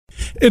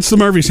It's the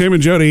Murphy, Sam,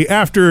 and Jody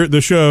After the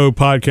Show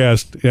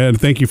podcast, and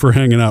thank you for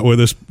hanging out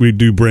with us. We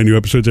do brand new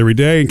episodes every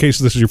day. In case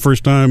this is your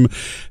first time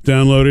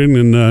downloading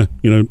and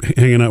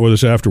hanging out with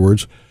us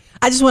afterwards.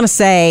 I just want to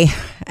say,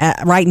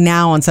 right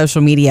now on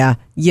social media,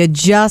 you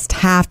just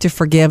have to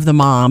forgive the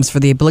moms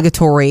for the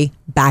obligatory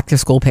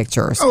back-to-school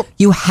pictures. Oh,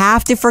 you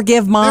have to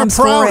forgive moms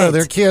for it. They're proud of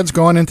their kids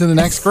going into the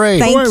next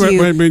grade. Thank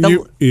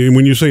you.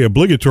 When you say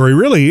obligatory,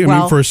 really, I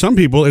mean, for some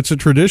people, it's a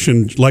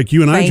tradition. Like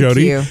you and I,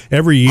 Jody,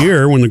 every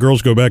year when the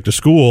girls go back to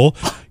school,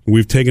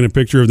 we've taken a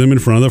picture of them in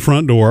front of the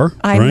front door.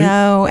 I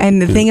know. And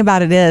the thing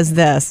about it is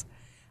this.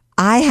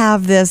 I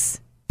have this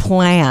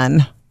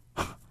plan.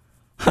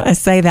 I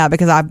say that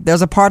because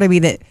there's a part of me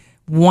that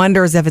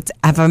wonders if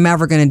I'm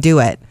ever going to do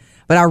it.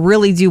 But I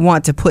really do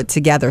want to put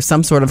together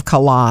some sort of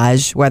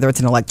collage, whether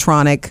it's an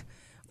electronic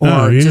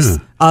or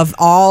just of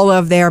all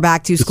of their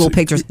back to school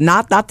pictures.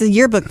 Not the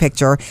yearbook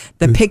picture,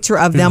 the picture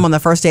of them on the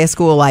first day of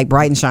school, like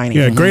bright and shiny.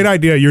 Yeah, great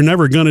idea. You're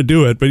never going to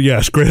do it, but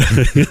yes, great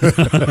idea.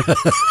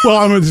 Well,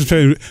 I'm going to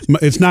say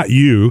it's not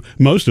you,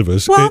 most of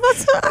us. Well,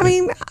 that's not, I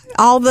mean,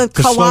 all the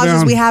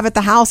collages we have at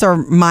the house are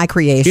my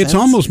creations. It's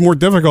almost more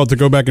difficult to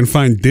go back and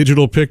find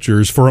digital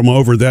pictures from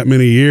over that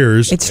many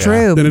years. It's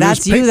true.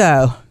 That's you,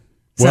 though.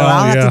 So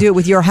I'll have to do it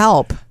with your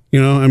help.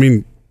 I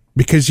mean,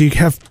 because you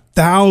have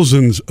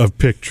thousands of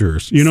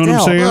pictures. You know what I'm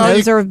saying?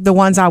 Those are the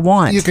ones I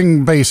want. You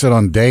can base it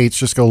on dates.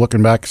 Just go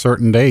looking back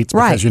certain dates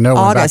because you know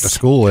when back to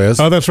school is.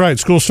 Oh, that's right.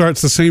 School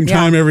starts the same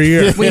time every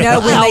year. We know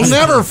when I'll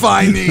never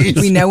find these.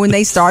 We know when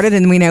they started,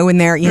 and we know when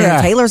they're.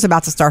 Taylor's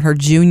about to start her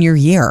junior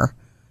year.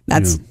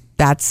 That's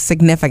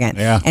significant.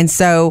 Yeah. And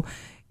so,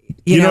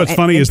 what's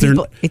funny is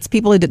it's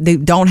people who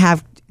don't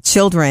have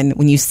children.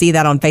 When you see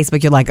that on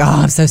Facebook, you're like, oh,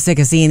 I'm so sick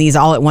of seeing these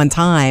all at one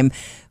time.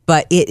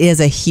 But it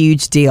is a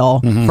huge deal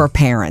for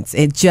parents.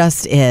 It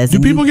just is. Do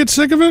people get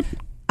sick of it?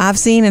 I've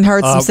seen and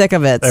heard some sick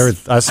of it.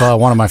 I saw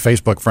one of my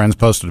Facebook friends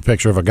posted a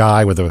picture of a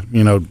guy with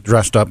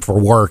dressed up for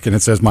work, and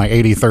it says my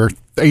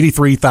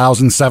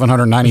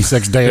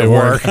 83,796 day of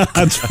work.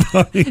 That's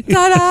funny.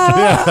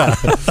 Ta-da!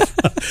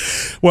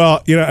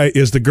 Well,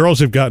 as the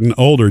girls have gotten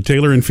older,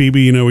 Taylor and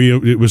Phoebe,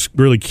 it was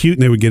really cute,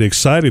 and they would get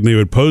excited, and they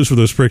would pose for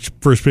those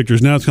first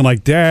pictures. Now it's kind of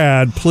like,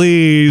 Dad,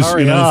 please.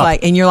 Hurry It's up.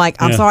 like, and you're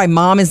like, I'm sorry,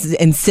 Mom is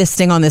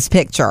insisting on this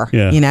picture.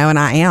 Yeah. And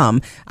I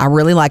am. I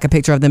really like a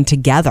picture of them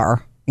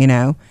together.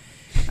 And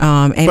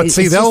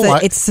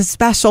it's a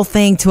special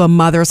thing to a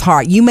mother's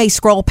heart. You may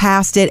scroll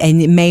past it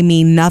and it may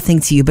mean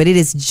nothing to you, but it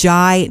is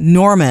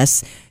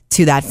ginormous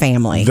to that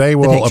family. They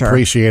will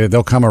appreciate it.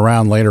 They'll come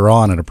around later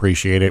on and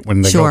appreciate it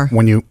when they go,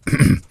 when you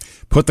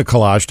put the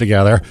collage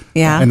together.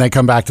 Yeah. And they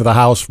come back to the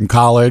house from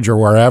college or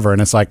wherever,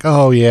 and it's like,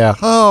 oh yeah,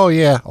 oh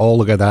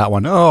look at that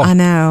one. Oh, I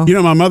know.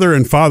 My mother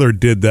and father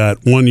did that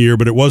one year,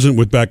 but it wasn't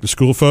with back to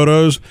school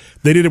photos.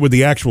 They did it with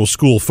the actual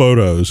school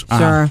photos.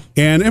 Sure.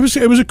 And it was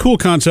a cool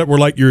concept where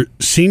like your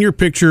senior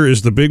picture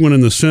is the big one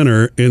in the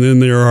center, and then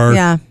there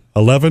are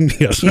 11?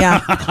 Yes.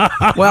 Yeah.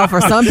 Well, for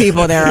some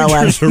people, there are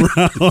 11.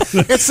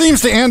 It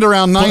seems to end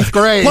around ninth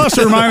grade. Plus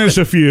or minus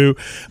a few.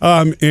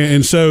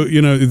 And so,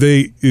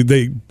 they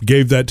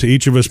gave that to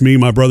each of us, me,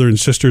 my brother, and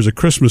sister, as a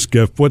Christmas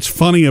gift. What's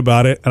funny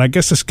about it, and I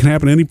guess this can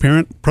happen to any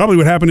parent, probably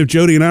would happen if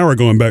Jody and I were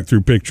going back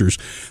through pictures.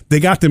 They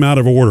got them out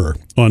of order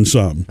on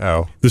some.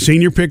 Oh. The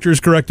senior picture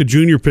is correct, the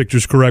junior picture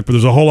is correct, but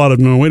there's a whole lot of,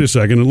 no, wait a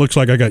second, it looks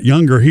like I got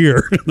younger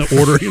here in the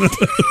order.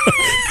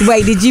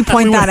 Wait, did you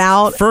point that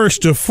out?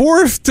 First to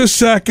fourth to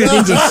second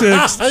to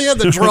sixth. You had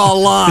to draw a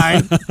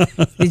line.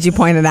 Did you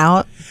point it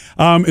out?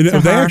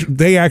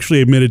 They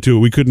actually admitted to it.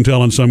 We couldn't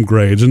tell on some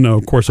grades. And no,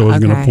 of course I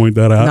wasn't going to point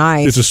that out.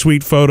 Nice. It's a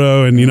sweet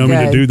photo, and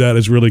to do that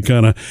is really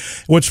kind of...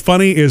 What's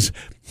funny is,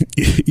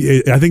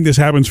 I think this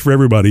happens for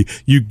everybody.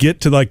 You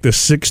get to like the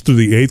 6th to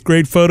the 8th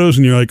grade photos,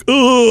 and you're like,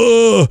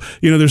 oh,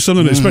 there's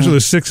something, especially the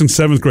 6th and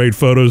 7th grade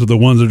photos are the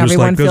ones that are just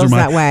Everyone like, those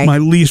are my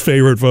least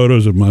favorite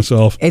photos of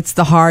myself. It's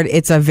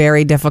a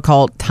very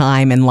difficult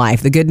time in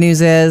life. The good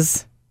news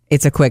is,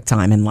 it's a quick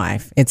time in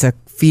life. It's a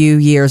few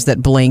years that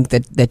blink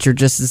that you're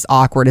just as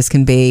awkward as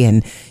can be,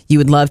 and you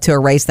would love to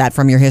erase that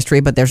from your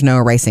history, but there's no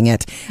erasing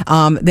it.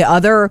 The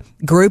other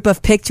group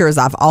of pictures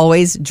I've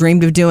always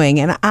dreamed of doing,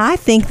 and I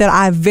think that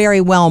I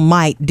very well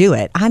might do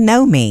it. I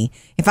know me.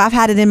 If I've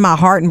had it in my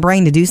heart and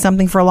brain to do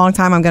something for a long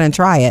time, I'm going to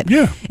try it.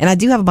 Yeah. And I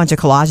do have a bunch of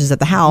collages at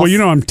the house.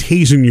 Well, I'm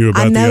teasing you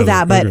about I know the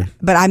other. that,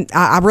 but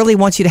I really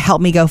want you to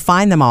help me go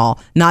find them all.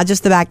 Not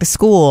just the back to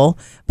school,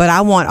 but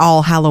I want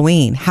all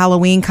Halloween.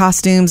 Halloween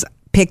costumes,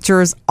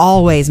 pictures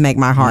always make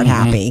my heart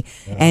happy.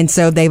 Yeah. And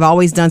so they've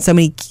always done so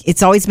many.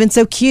 It's always been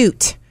so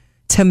cute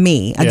to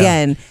me.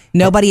 Again,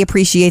 nobody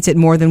appreciates it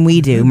more than we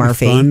do,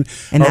 Murphy. Fun.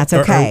 And that's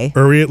okay.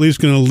 Are we at least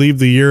going to leave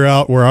the year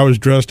out where I was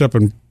dressed up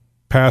and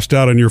passed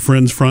out in your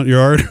friend's front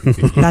yard?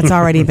 That's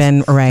already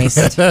been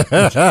erased. We're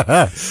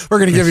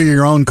going to give you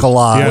your own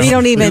collage. Yeah. We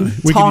don't even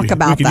talk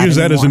about that. We could use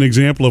that anymore. as an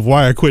example of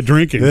why I quit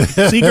drinking.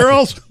 See,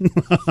 girls?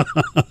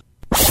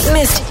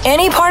 Missed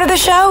any part of the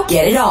show?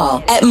 Get it all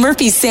at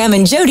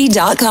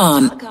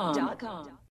murphysamandjody.com.